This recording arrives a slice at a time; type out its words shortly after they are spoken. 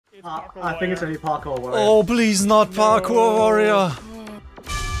I think it's gonna be parkour warrior. Oh, please not parkour warrior.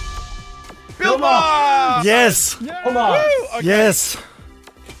 Build Mart! Yes. Come on. Okay. Yes.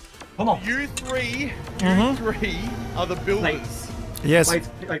 Come on. You three are the builders. Yes.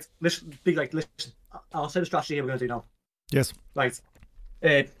 Right, listen, listen. I'll say the strategy here we're gonna do now. Yes. Right.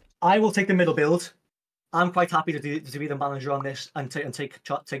 I will take the middle build. I'm quite happy to be the manager on this and take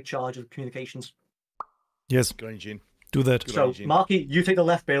charge of communications. Yes. Good on you, Jin. Do that. Good So, on you, Jin. Marky, you take the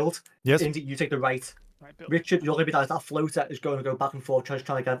left build. Yes. Indy, you take the right. Build. Richard, you're going to be that floater is going to go back and forth, trying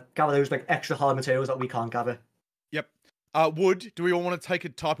to gather those like extra hard materials that we can't gather. Yep. Wood. Do we all want to take a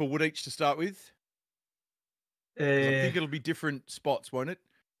type of wood each to start with? I think it'll be different spots, won't it?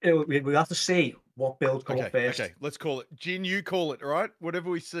 We'll have to see what build comes up first. Okay, let's call it. Jin, you call it, all right? Whatever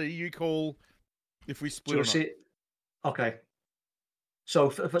we see, you call if we split or not. Okay. So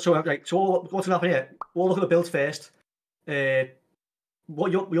what's going to happen here? We'll look at the builds first.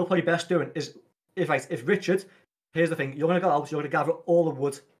 What you're probably best doing is, if Richard, here's the thing, you're going to go out, you're going to gather all the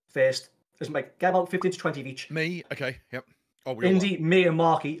wood first. Get about 15 to 20 of each. Me? Okay, yep. Oh, Indy, me and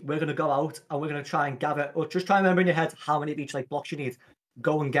Marky, we're going to go out and we're going to try and gather, or just try and remember in your head how many of each blocks you need.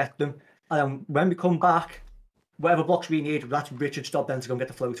 Go and get them. And when we come back, whatever blocks we need, that's Richard's job then to go and get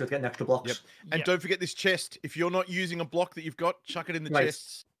the floater to get an extra blocks. Yep. And don't forget this chest. If you're not using a block that you've got, chuck it in the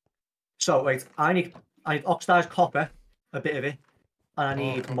chests. So, I need oxidized copper, a bit of it, and I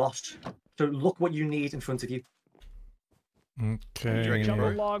need moss. So look what you need in front of you. Okay.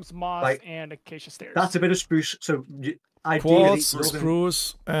 Jungle logs, moss, and acacia stairs. That's a bit of spruce. So ideally, quartz,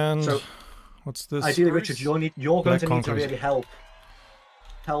 spruce, and what's this? Ideally, Richard, you're going to need to really help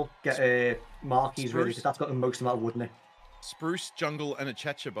get Marky's really, because that's got the most amount of wood in it. Spruce, jungle, and a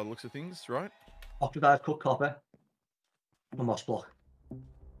chacha by the looks of things, right? Oxidized cut copper, a moss block.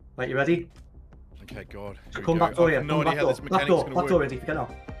 Right, you ready? Okay, God. So come back door here. No idea how this mechanic's going to work. Back door, ready? Forget now.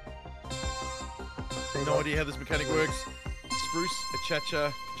 No idea how this mechanic works. Spruce, a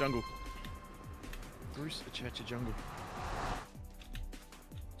chacha, jungle. Spruce, a chacha, jungle.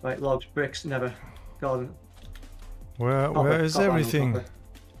 Right, logs, bricks, never. Garden. Where is everything?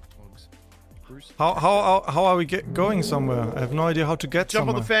 Logs. Spruce. How are we going somewhere? I have no idea how to get Jump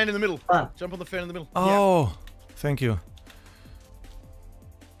somewhere. on the fan in the middle. Jump on the fan in the middle. Oh, thank you.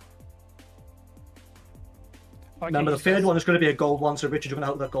 Remember, the third one is going to be a gold one, so Richard, you're going to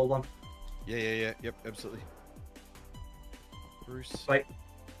help with that gold one. Yeah. Yep, absolutely. Bruce. Right.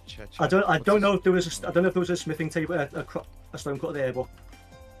 Chacha. I don't know if there was a smithing table, a stone cutter there, but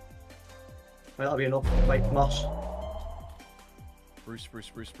right, that'll be enough. Right, moss. Bruce.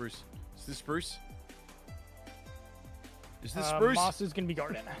 Is this spruce? Is this spruce? Moss is gonna be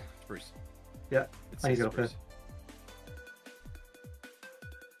garden. Spruce. Yeah, I need to get up here.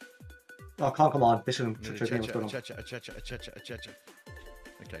 Oh, come on. This isn't tricky. What's going on? Chacha.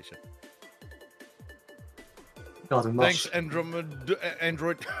 Okay, sure. Garden moss. Thanks,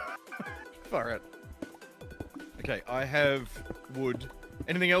 Android. Far out. Okay, I have wood.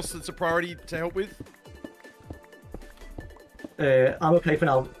 Anything else that's a priority to help with? I'm okay for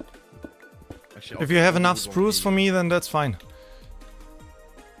now. Actually, If you have enough spruce for me, then that's fine.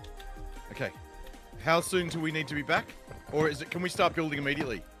 Okay. How soon do we need to be back? Or is it? Can we start building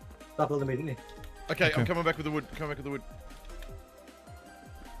immediately? Start building immediately. Okay, I'm coming back with the wood.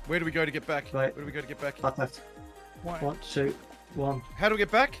 Where do we go to get back? Right. Where do we go to get back? Back left. 1, 2, 1. How do we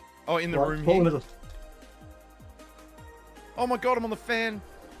get back? Oh, in the room here. here. Oh my god, I'm on the fan.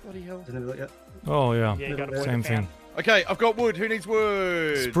 Bloody hell. Oh yeah, you gotta same thing. Okay, I've got wood. Who needs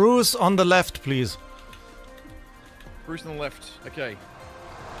wood? Spruce on the left, please. Spruce on the left. Okay. Here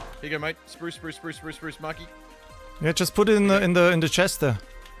you go, mate. Spruce, Marky. Yeah, just put it in the chest there.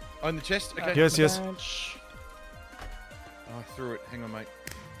 Oh, in the chest? Okay. Yes. Oh, I threw it. Hang on, mate.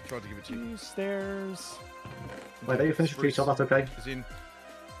 I tried to give it to you. Stairs. Wait, there you finish the tree, so that's okay. Is in.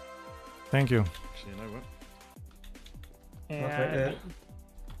 Thank you. Actually, you know what? And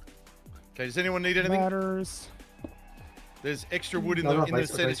okay, does anyone need anything? Ladders. There's extra wood in the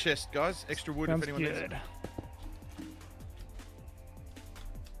center chest, guys. Extra wood if anyone needs it.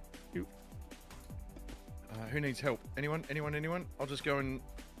 Who needs help? Anyone? I'll just go and...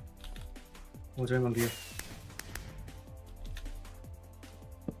 We'll do him under you.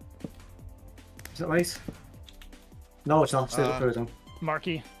 Is that right? No, it's not. Stay up further.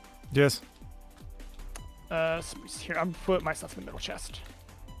 Marky. Yes. Here, I'm putting my stuff in the middle chest.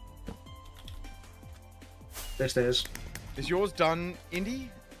 There stairs. Is yours done, Indy?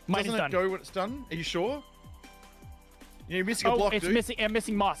 Mine is done. Doesn't it go when it's done? Are you sure? You're missing a block, it's dude. missing. I'm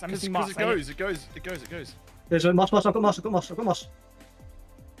missing moss. I'm missing moss. It goes. There's a moss. I've got moss.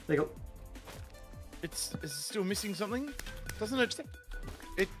 There you go. Is it still missing something? Doesn't it?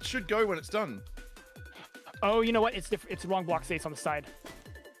 It should go when it's done. Oh, you know what? It's different. It's the wrong block states on the side.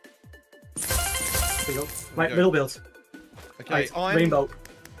 There you go. Right, go. middle build. Okay, Right, iron, rainbow.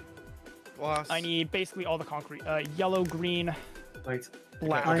 glass. I need basically all the concrete. Yellow, green, Right.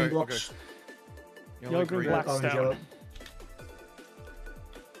 black. I'll Iron go, blocks. Yellow, green, black, orange, stone. yellow.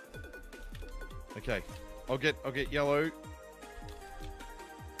 Okay, I'll get yellow.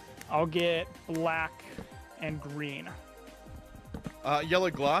 I'll get black and green.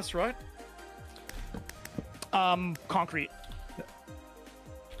 Yellow glass, right? Concrete. Concrete.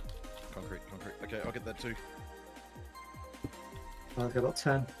 Okay, I'll get that too. I'll get about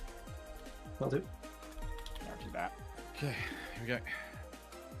 10. That'll do. Not too bad. Okay, here we go.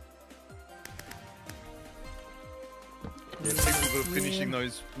 Yeah, people were finishing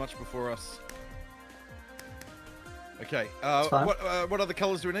those much before us. Okay, fine. what other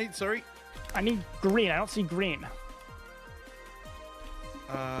colors do we need? Sorry. I need green. I don't see green.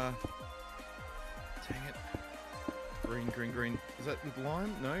 Dang it. Green. Is that with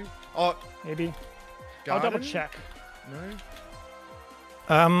lime? No. Oh, Maybe. garden? I'll double check. No.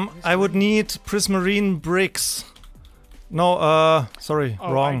 I would need prismarine bricks. No, sorry,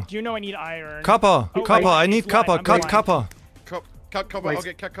 Oh, wrong. I do know I need iron. Copper, Oh, copper. right, I need it's lime, copper. I'm Cut blind. copper. Cut copper. Right. I'll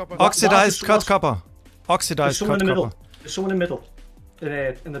get cut copper. Oxidized cut Last- copper. There's Oxidized someone cut in the copper. middle. There's someone in the middle.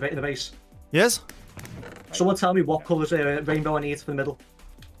 In the base. Yes. Someone tell me what colours rainbow I need for the middle.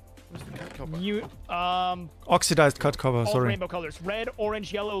 Where's the cut copper? You Oxidized cut copper. all Sorry. rainbow colors: red,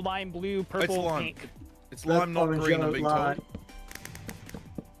 orange, yellow, lime, blue, It's purple, lime. pink. It's Red, lime, not orange, green. I'm yellow, being lime. told.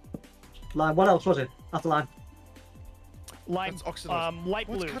 Lime. What else was it? After lime. Lime, That's oxidized. light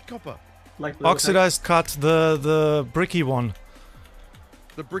What's blue. cut copper? Like blue, okay. Oxidized cut. The bricky one.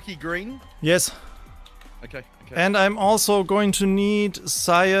 The bricky green. Yes. Okay. And I'm also going to need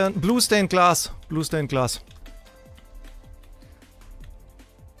cyan, blue stained glass. Blue stained glass.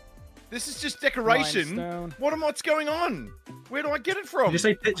 This is just decoration. Limestone. What's going on? Where do I get it from?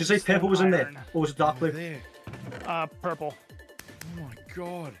 Did you say purple was in there? Iron. Or was it dark blue? There. Purple. Oh my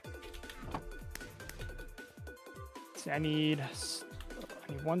god. See, I need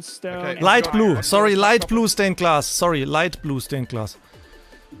one stone. Okay. and Light got blue. iron. Sorry, I've got light copper. blue stained glass. Sorry, light blue stained glass.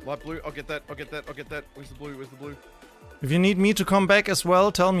 Light blue. I'll get that. Where's the blue? If you need me to come back as well,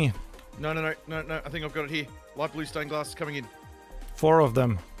 tell me. No. I think I've got it here. Light blue stained glass is coming in. 4 of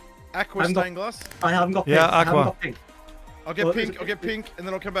them. Aqua I'm not- stained glass. I haven't got pink. Yeah, I haven't aqua. got pink. I'll get Well, pink. is it- I'll get pink, and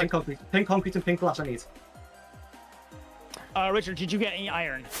then I'll come back. Pink concrete. Pink concrete and pink glass I need. Richard, did you get any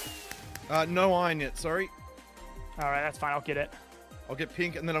iron? No iron yet. Sorry. All right, that's fine. I'll get it. I'll get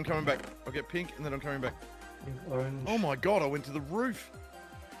pink, and then I'm coming back. I'll get pink, and then I'm coming back. Pink, orange. Oh my god! I went to the roof.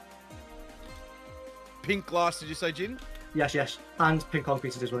 Pink glass. Did you say, Jin? Yes. And pink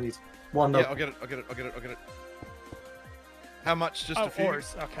concrete is what I need. One, no. Yeah, I'll get it. How much? Just Oh, a few.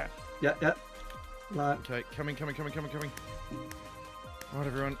 ores. Okay. Yeah. Lime. Okay, coming. Right,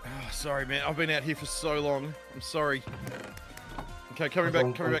 everyone. Oh, sorry, man. I've been out here for so long. I'm sorry. Okay, coming back.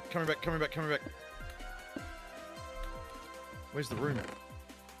 Where's the room?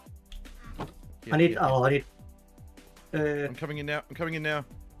 Yeah, I need. yeah. Oh, I need. I'm coming in now.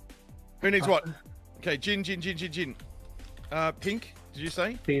 Who needs what? Okay, gin. Pink. Did you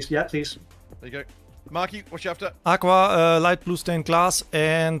say? Please. Yeah, please. There you go. Marky, what's you after? Aqua, light blue stained glass,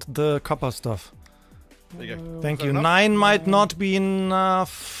 and the copper stuff. There you go. Thank Is that you. enough? 9 might not be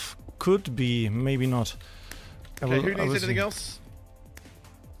enough. Could be, maybe not. I Okay, will- who I will needs anything see. else?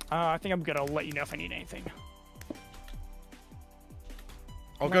 I think I'm gonna let you know if I need anything.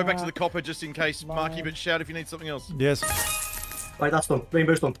 I'll go back to the copper just in case, Marky, Lime. but shout if you need something else. Yes. Right, that's done.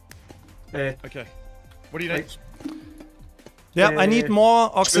 Rainbow's done. Okay. What do you need? Right. Yeah, I need more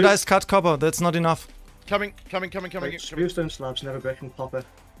oxidized cut copper. That's not enough. Coming. Right, Bluestone slabs, never brick, and copper.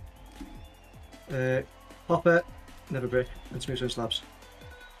 Copper, never brick, and smoothstone slabs.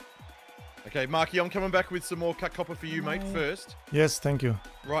 Okay, Marky, I'm coming back with some more cut copper for you, mate, first. Yes, thank you.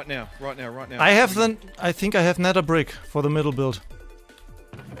 Right now. I have I think I have nether brick for the middle build.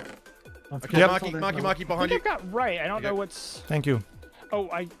 Okay, Yep. Marky, I behind think you. I got right. I don't Okay. know what's. Thank you. Oh,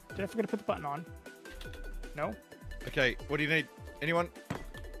 did I forget to put the button on? No. Okay, what do you need? Anyone?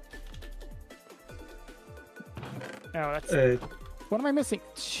 No, that's. What am I missing?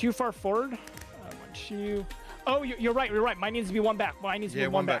 Too far forward? Oh, you're right. You're right. Mine needs to be one back. Mine needs to be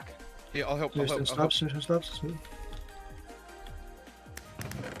one back. Yeah, I'll help. Smoothstone slabs, smoothstone slabs. Smooth.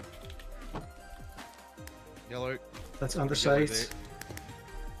 Yellow. That's Yellow underside. there.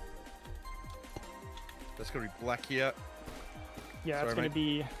 That's gonna be black here. Yeah, Sorry, that's gonna mate.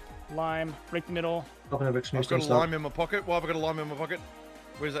 be lime, right the middle. Copper, never brick, I've smoothstone got a slab. lime in my pocket. Why have I got a lime in my pocket?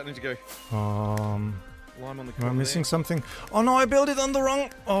 Where does that need to go? Lime on the Am I corner missing there. something? Oh no, I built it on the wrong.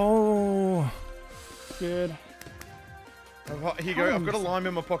 Oh. Good. Here you go. I've got a lime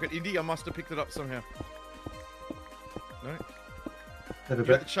in my pocket. Indy, I must have picked it up somehow. No. Never You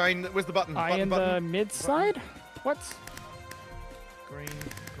got the bit. chain. Where's the button? I in the mid side? What? Green,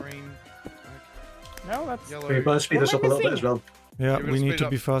 green, No, that's... yellow. We both speed What this am up I a little bit missing? as well. Yeah, we're we gonna need speed to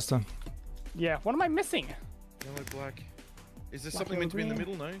up. be faster. Yeah, what am I missing? Yellow, black. Is there Black, something yellow, meant to be in the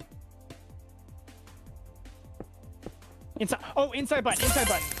green. middle? No. Inside. Oh, inside button. Inside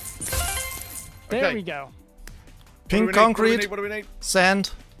button. There Okay. we go. Pink What do we need? concrete, What do we need?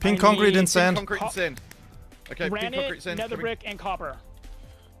 sand. Pink I concrete need and Pink sand. concrete and sand. Okay, pink concrete, Granite, sand. nether coming. brick, and copper.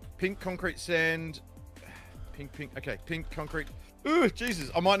 Pink concrete, sand. Pink. Okay, pink concrete. Ooh,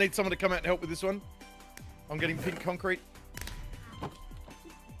 Jesus! I might need someone to come out and help with this one. I'm getting pink concrete.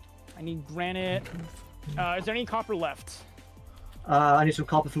 I need granite. Is there any copper left? I need some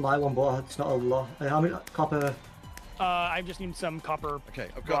copper from my one, but it's not a lot. How many copper? I just need some copper. Okay,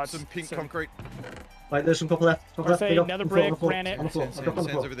 I've got rods, some pink so- concrete. Right, there's some copper left. Copper I'll left. say There you go. nether On the floor, brick, on the floor, granite. On the floor. Sand, I've got on the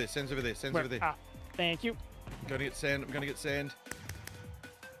sand's floor. over there. Sand's over there. Sand's Where? over there. Ah, thank you. I'm going to get sand. I'm going to get sand.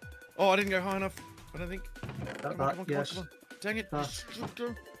 Oh, I didn't go high enough. I don't think. Come on, Yes. come on. Dang it. That.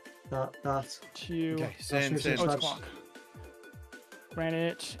 That. Two. Okay, sand, That's sand. Oh, it's That's- clock.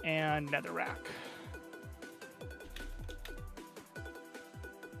 Granite and nether rack.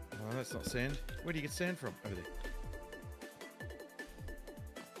 Oh, that's not sand. Where do you get sand from? Over there.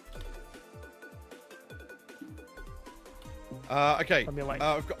 Okay. Let me like-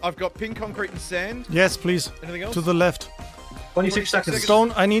 I've got pink concrete and sand. Yes, please. Anything else? To the left. 26 seconds.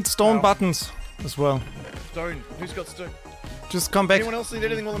 Stone. I need stone Oh. buttons as well. Stone. Who's got stone? Just come back. Anyone else need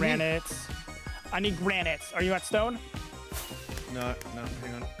anything while I'm here? Granite. I need granite. Are you at stone? No,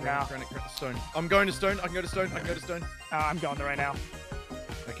 hang on. No. Granite, stone. I'm going to stone. I can go to stone. I'm going there right now.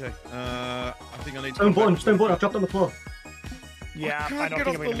 Okay. I think I need to. Stone come button. back. Stone button. I've dropped on the floor. Yeah, Can't I don't get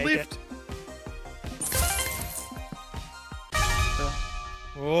think off I'm gonna the make lift. it.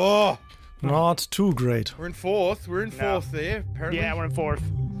 Oh, Not too great. we're in fourth. We're in No. fourth there. Apparently. Yeah, we're in fourth.